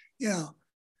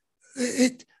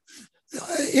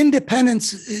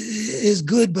 Independence is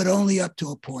good, but only up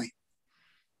to a point.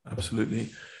 Absolutely.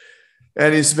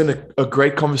 And it's been a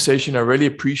great conversation. I really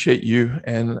appreciate you.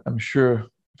 And I'm sure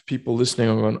people listening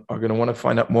are going to want to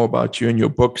find out more about you and your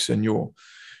books and your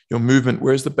movement.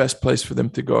 Where's the best place for them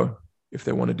to go if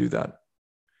they want to do that?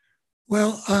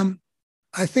 Well,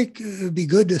 I think it would be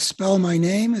good to spell my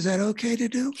name. Is that okay to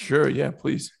do? Sure. Yeah,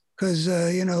 please. Because,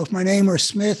 if my name were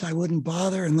Smith, I wouldn't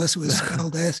bother unless it was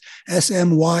spelled Smythe.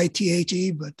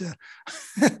 But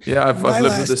yeah, I've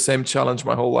lived with the same challenge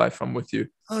my whole life. I'm with you.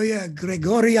 Oh, yeah.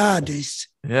 Gregoriades.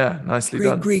 Yeah, nicely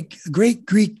done. Great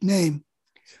Greek name.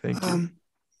 Thank you.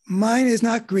 Mine is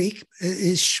not Greek. It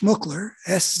is Schmookler,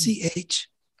 Schmookler.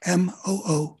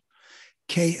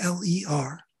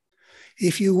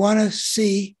 If you want to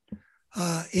see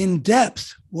in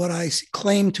depth what I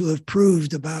claim to have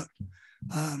proved about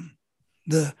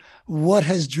what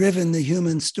has driven the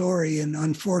human story in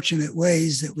unfortunate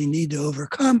ways that we need to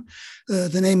overcome,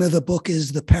 the name of the book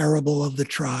is The Parable of the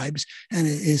Tribes, and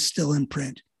it is still in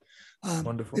print.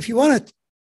 Wonderful. If you want to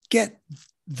get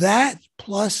that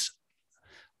plus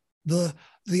the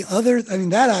other,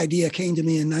 that idea came to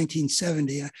me in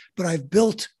 1970, but I've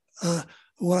built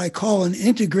what I call an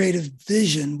integrative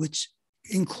vision, which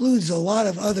includes a lot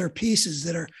of other pieces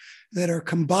that are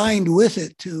combined with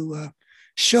it to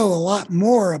show a lot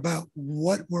more about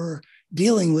what we're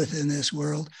dealing with in this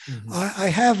world. Mm-hmm. I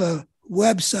have a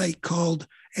website called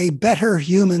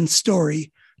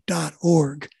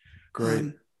abetterhumanstory.org.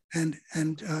 Great. And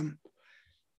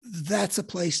that's a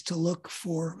place to look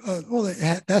for.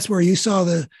 That's where you saw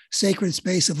the Sacred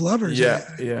Space of Lovers.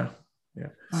 Yeah.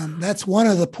 That's one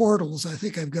of the portals. I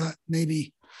think I've got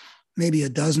maybe a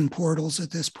dozen portals at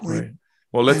this point. Right.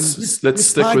 Well, let's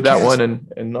stick with that one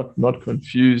and not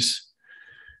confuse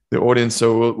the audience.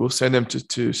 So we'll send them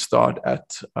to start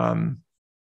at A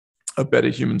Better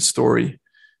Human Story,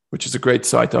 which is a great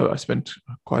site. I spent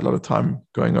quite a lot of time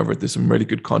going over it. There's some really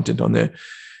good content on there.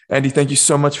 Andy, thank you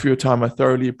so much for your time. I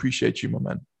thoroughly appreciate you, my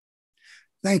man.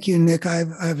 Thank you, Nick.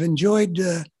 I've enjoyed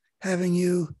having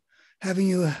you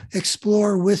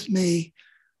explore with me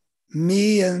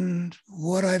and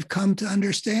what I've come to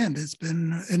understand. It's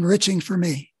been enriching for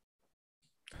me.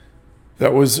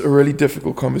 That was a really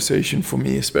difficult conversation for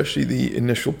me, especially the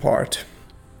initial part.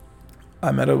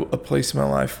 I'm at a place in my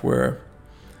life where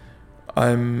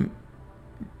I'm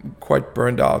quite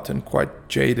burned out and quite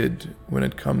jaded when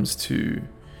it comes to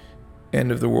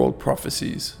end of the world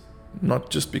prophecies, not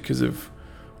just because of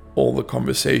all the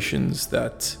conversations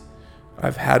that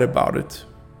I've had about it,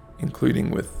 including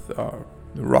with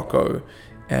Rocco,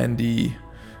 Andy,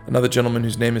 another gentleman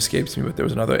whose name escapes me, but there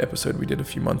was another episode we did a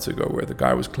few months ago where the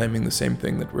guy was claiming the same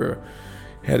thing, that we're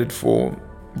headed for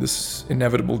this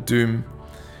inevitable doom.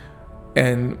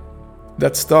 And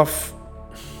that stuff,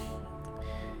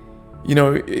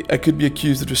 I could be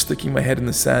accused of just sticking my head in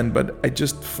the sand, but I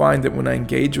just find that when I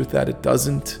engage with that, it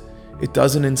doesn't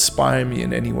inspire me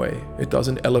in any way. It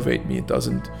doesn't elevate me.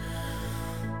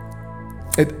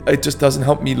 It just doesn't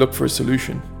help me look for a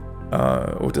solution.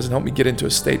 Or it doesn't help me get into a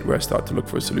state where I start to look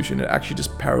for a solution. It actually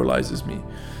just paralyzes me.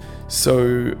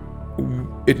 So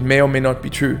it may or may not be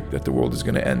true that the world is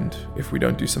going to end if we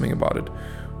don't do something about it.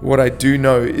 What I do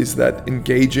know is that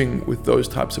engaging with those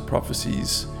types of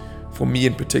prophecies, for me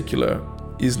in particular,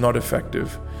 is not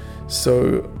effective.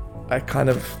 So I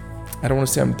don't want to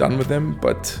say I'm done with them,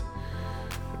 but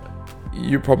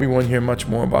you probably won't hear much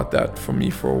more about that from me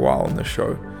for a while on the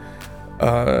show.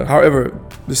 However,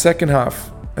 the second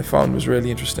half I found was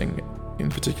really interesting, in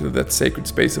particular that Sacred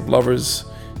Space of Lovers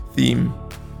theme,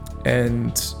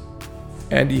 and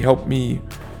Andy helped me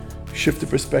shift the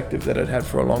perspective that I'd had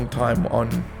for a long time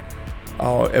on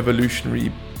our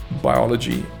evolutionary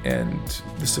biology and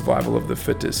the survival of the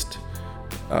fittest,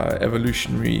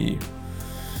 evolutionary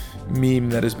meme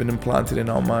that has been implanted in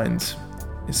our minds.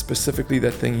 is specifically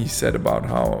that thing he said about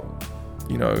how,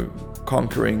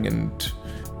 conquering and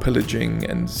pillaging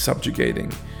and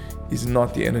subjugating is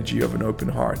not the energy of an open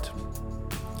heart.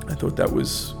 I thought that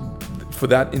was, for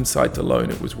that insight alone,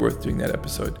 it was worth doing that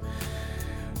episode.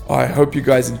 I hope you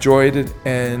guys enjoyed it,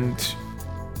 and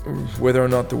whether or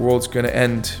not the world's going to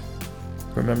end,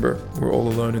 remember, we're all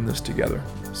alone in this together.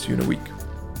 See you in a week.